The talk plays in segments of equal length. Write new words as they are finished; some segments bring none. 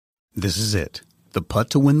This is it. The putt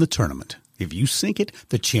to win the tournament. If you sink it,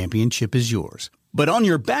 the championship is yours. But on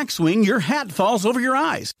your backswing, your hat falls over your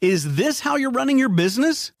eyes. Is this how you're running your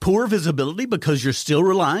business? Poor visibility because you're still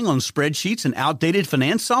relying on spreadsheets and outdated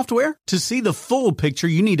finance software? To see the full picture,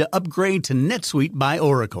 you need to upgrade to NetSuite by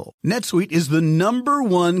Oracle. NetSuite is the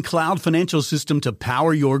 #1 cloud financial system to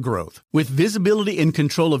power your growth. With visibility and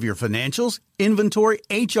control of your financials, inventory,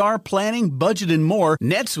 HR, planning, budget, and more,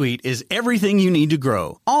 NetSuite is everything you need to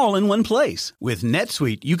grow, all in one place. With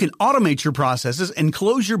NetSuite, you can automate your processes and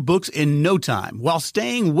close your books in no time while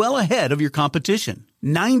staying well ahead of your competition.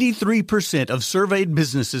 93% of surveyed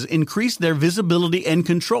businesses increased their visibility and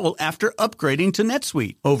control after upgrading to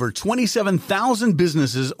NetSuite. Over 27,000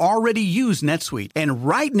 businesses already use NetSuite. And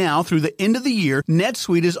right now, through the end of the year,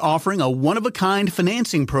 NetSuite is offering a one-of-a-kind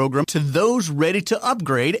financing program to those ready to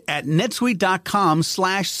upgrade at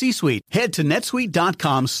netsuite.com/C-Suite. Head to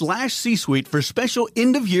netsuite.com/C-Suite for special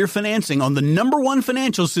end-of-year financing on the #1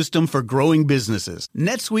 financial system for growing businesses.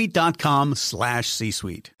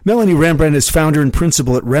 netsuite.com/C-Suite. Melanie Rembrandt is founder and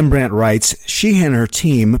principal at Rembrandt Writes. She and her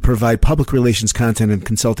team provide public relations content and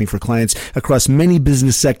consulting for clients across many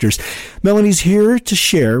business sectors. Melanie's here to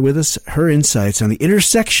share with us her insights on the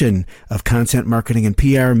intersection of content marketing and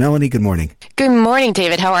PR. Melanie, good morning. Good morning,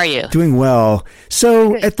 David. How are you? Doing well.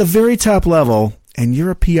 So at the very top level, and you're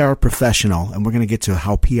a PR professional, and we're going to get to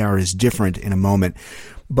how PR is different in a moment,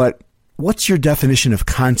 but what's your definition of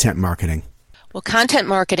content marketing? Well, content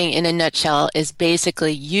marketing in a nutshell is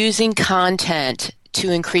basically using content to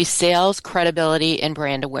increase sales, credibility, and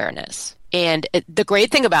brand awareness. And the great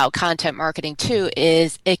thing about content marketing, too,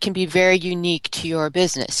 is it can be very unique to your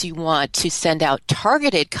business. You want to send out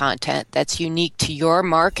targeted content that's unique to your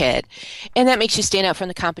market, and that makes you stand out from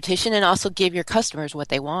the competition and also give your customers what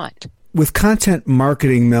they want. With content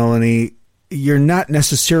marketing, Melanie, you're not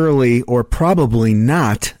necessarily or probably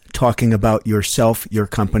not talking about yourself, your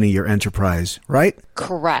company, your enterprise, right?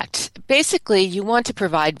 Correct. Basically, you want to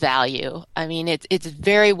provide value. I mean, it's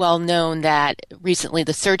very well known that recently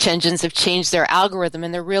the search engines have changed their algorithm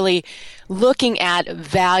and they're really looking at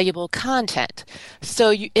valuable content.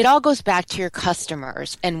 So it all goes back to your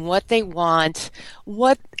customers and what they want,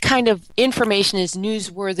 what kind of information is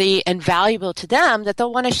newsworthy and valuable to them that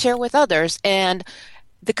they'll want to share with others. And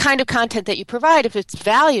the kind of content that you provide, if it's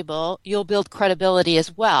valuable, you'll build credibility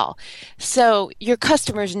as well. So your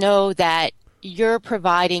customers know that you're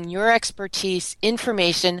providing your expertise,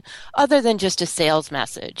 information, other than just a sales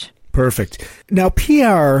message. Perfect. Now,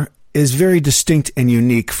 PR is very distinct and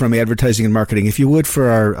unique from advertising and marketing. If you would,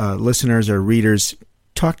 for our listeners or readers,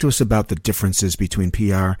 talk to us about the differences between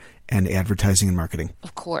PR and advertising and marketing.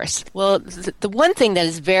 Of course. Well, the one thing that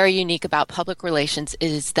is very unique about public relations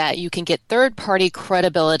is that you can get third-party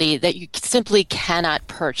credibility that you simply cannot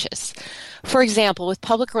purchase. For example, with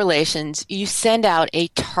public relations, you send out a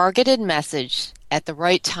targeted message at the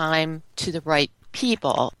right time to the right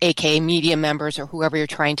people, aka media members or whoever you're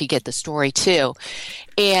trying to get the story to.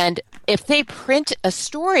 And if they print a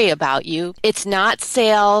story about you, it's not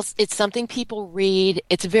sales, it's something people read,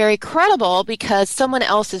 it's very credible because someone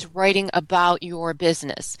else is writing about your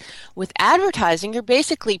business. With advertising, you're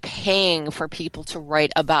basically paying for people to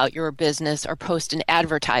write about your business or post an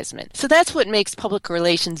advertisement. So that's what makes public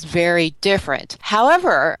relations very different.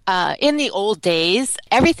 However, in the old days,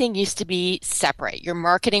 everything used to be separate. Your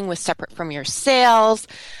marketing was separate from your sales.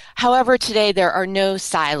 However, today there are no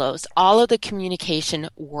silos. All of the communication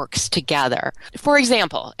works together. For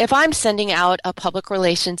example, if I'm sending out a public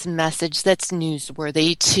relations message that's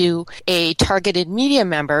newsworthy to a targeted media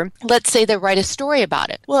member, let's say they write a story about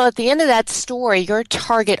it. Well, at the end of that story, your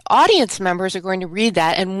target audience members are going to read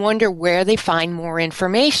that and wonder where they find more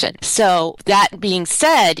information. So that being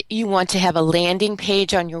said, you want to have a landing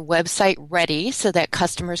page on your website ready so that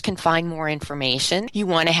customers can find more information. You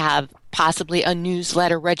want to have possibly a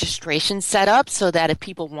newsletter registration set up so that if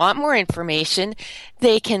people want more information,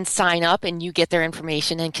 they can sign up and you get their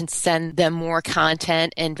information and can send them more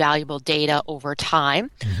content and valuable data over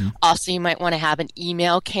time. Mm-hmm. Also, you might want to have an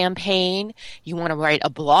email campaign. You want to write a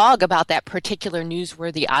blog about that particular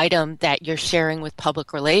newsworthy item that you're sharing with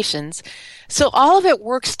public relations. So all of it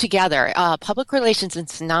works together. Public relations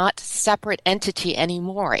is not a separate entity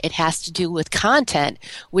anymore. It has to do with content,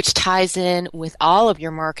 which ties in with all of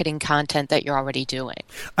your marketing content that you're already doing.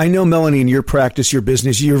 I know, Melanie, in your practice, your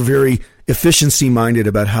business, you're very efficiency-minded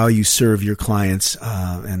about how you serve your clients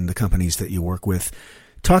and the companies that you work with.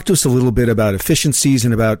 Talk to us a little bit about efficiencies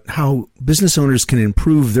and about how business owners can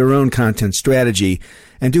improve their own content strategy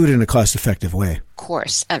and do it in a cost-effective way. Of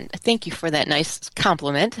course. Thank you for that nice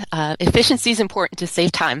compliment. Efficiency is important to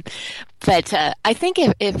save time. But I think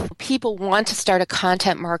if people want to start a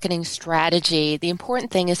content marketing strategy, the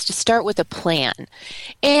important thing is to start with a plan.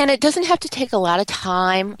 And it doesn't have to take a lot of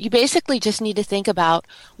time. You basically just need to think about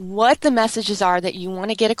what the messages are that you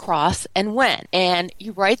want to get across and when. And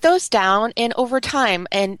you write those down, and over time,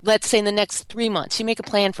 and let's say in the next 3 months, you make a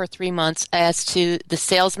plan for 3 months as to the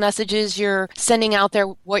sales messages you're sending out there,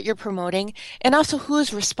 what you're promoting, and also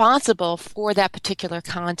who's responsible for that particular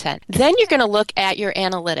content. Then you're going to look at your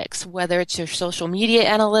analytics, whether it's your social media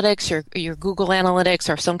analytics, your Google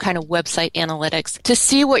analytics, or some kind of website analytics, to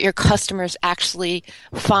see what your customers actually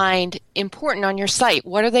find important on your site.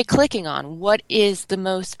 What are they clicking on? What is the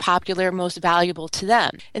most popular, most valuable to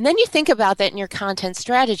them? And then you think about that in your content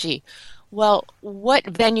strategy. Well, what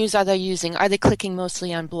venues are they using? Are they clicking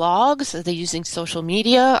mostly on blogs? Are they using social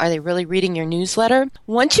media? Are they really reading your newsletter?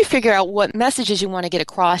 Once you figure out what messages you want to get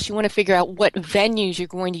across, you want to figure out what venues you're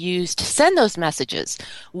going to use to send those messages,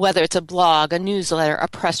 whether it's a blog, a newsletter, a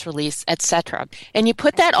press release, etc. And you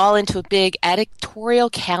put that all into a big editorial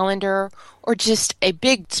calendar or just a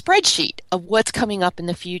big spreadsheet of what's coming up in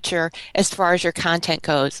the future as far as your content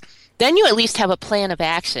goes. Then you at least have a plan of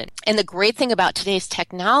action. And the great thing about today's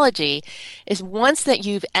technology is once that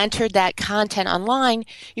you've entered that content online,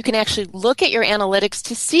 you can actually look at your analytics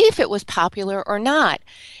to see if it was popular or not.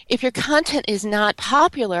 If your content is not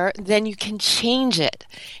popular, then you can change it.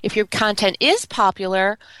 If your content is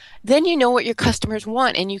popular, then you know what your customers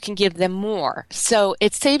want and you can give them more. So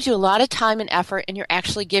it saves you a lot of time and effort, and you're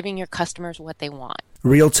actually giving your customers what they want.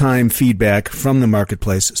 Real-time feedback from the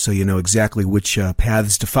marketplace, so you know exactly which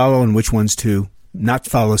paths to follow and which ones to not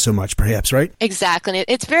follow so much, perhaps, right? Exactly. And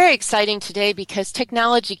it's very exciting today because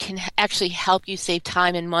technology can actually help you save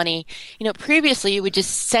time and money. You know, previously you would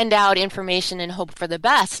just send out information and hope for the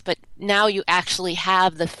best, but now you actually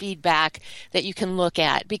have the feedback that you can look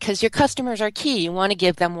at because your customers are key. You want to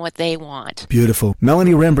give them what they want. Beautiful.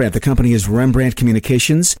 Melanie Rembrandt, the company is Rembrandt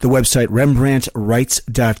Communications, the website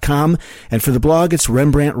RembrandtWrites.com, and for the blog, it's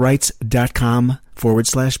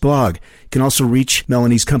RembrandtWrites.com/blog. You can also reach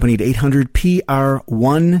Melanie's company at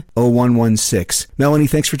 800-PR1-0116. Melanie,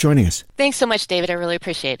 thanks for joining us. Thanks so much, David. I really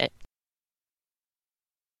appreciate it.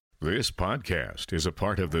 This podcast is a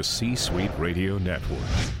part of the C-Suite Radio Network.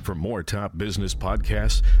 For more top business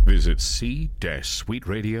podcasts, visit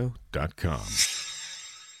c-suiteradio.com.